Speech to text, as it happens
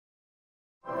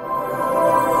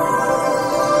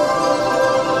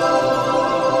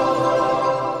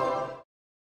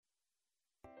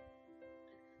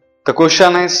The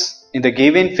question is, in the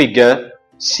given figure,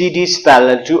 CD is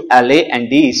parallel to LA and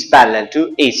D is parallel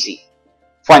to AC.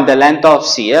 Find the length of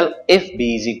CL if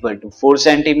B is equal to 4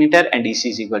 cm and DC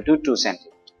is equal to 2 cm.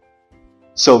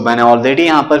 So मैंने already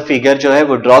यहाँ पर figure जो है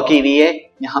वो draw की हुई है.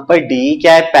 यहाँ पर D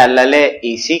क्या है, पैरेलल है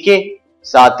AC के,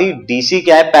 साथ ही DC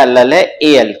क्या है, पैरेलल है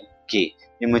AL के.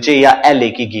 ये मुझे या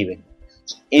LA की given.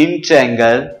 In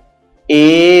triangle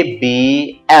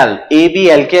ABL,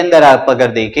 ABL के अंदर आप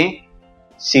अगर देखें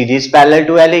CD is parallel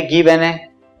to LA given है.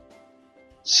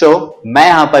 सो मैं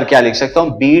यहां पर क्या लिख सकता हूं,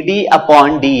 BD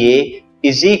upon DA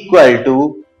is equal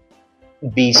to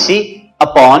BC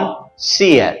upon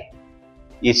CL.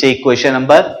 इसे इक्वेशन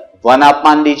नंबर 1 आप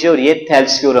मान लीजिए और ये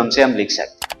थेल्स थ्योरम से हम लिख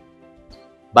सकते हैं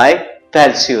बाय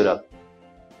थेल्स थ्योरम.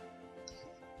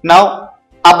 नाउ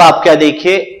अब आप क्या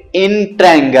देखिए, इन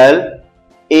ट्रायंगल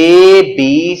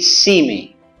ABC में,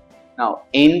 नाउ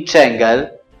इन ट्रायंगल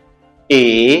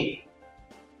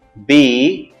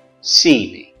ABC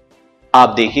में आप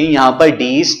देखिए यहां पर D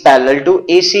is parallel to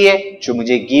AC है जो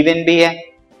मुझे गिवन भी है.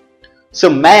 सो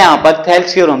मैं यहां पर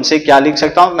थेल्स थ्योरम से क्या लिख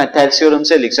सकता हूं, मैं थेल्स थ्योरम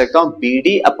से लिख सकता हूं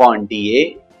BD upon DA,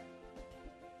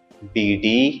 BD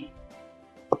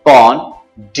upon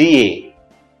DA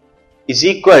is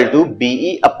equal to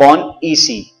BE upon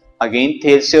EC. Again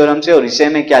Thales theorem से, और इसे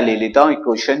मैं क्या ले लेता हूं,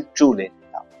 इक्वेशन 2 ले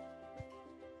लेता हूं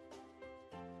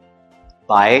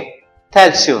बाय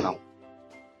थेल्स थ्योरम.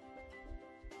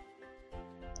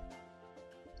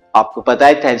 आपको पता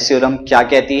है थेल्स थ्योरम क्या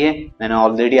कहती है, मैंने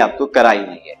ऑलरेडी आपको कराई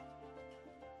हुई है.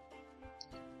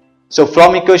 सो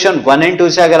फ्रॉम इक्वेशन 1 एंड 2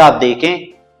 से अगर आप देखें,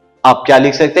 आप क्या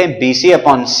लिख सकते हैं, BC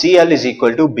upon CL is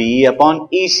equal to BE upon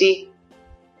EC.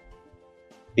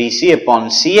 BC upon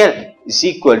CL is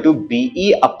equal to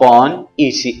BE upon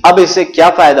EC. अब इससे क्या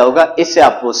फायदा होगा, इससे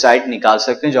आप वो साइड निकाल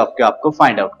सकते हैं जो आपको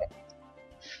फाइंड आउट करना है.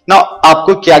 नाउ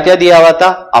आपको क्या क्या दिया हुआ था,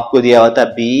 आपको दिया हुआ था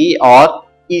BE और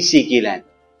EC की length.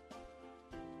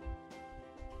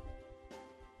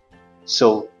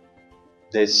 So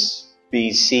this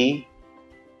BC,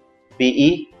 BE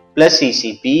plus EC,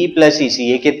 BE plus EC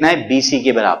ये कितना है, BC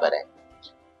के बराबर है.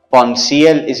 Upon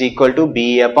CL is equal to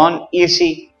BE upon EC.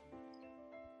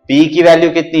 BE की वैल्यू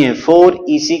कितनी है 4,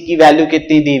 EC की वैल्यू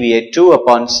कितनी दी हुई है 2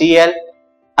 अपॉन CL.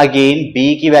 अगेन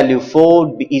BE की वैल्यू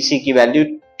 4, EC की वैल्यू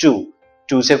 2.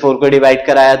 2 से 4 को डिवाइड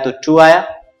कराया तो 2 आया,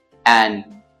 and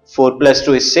 4 plus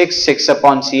 2 is 6, 6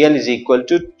 upon CL is equal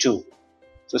to 2.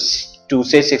 तो 2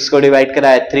 से 6 को डिवाइड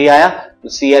कराया 3 आया, तो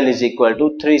CL is equal to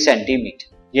 3 centimetre.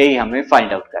 यही हमें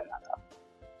फाइंड आउट करना था.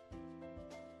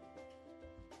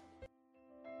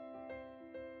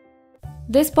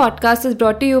 This podcast is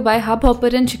brought to you bye hub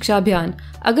hopper and शिक्षा अभियान.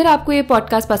 अगर आपको ये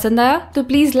पॉडकास्ट पसंद आया तो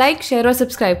प्लीज़ लाइक, शेयर और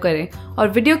सब्सक्राइब करें, और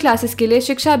वीडियो क्लासेस के लिए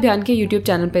शिक्षा अभियान के YouTube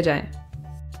चैनल पर जाएं.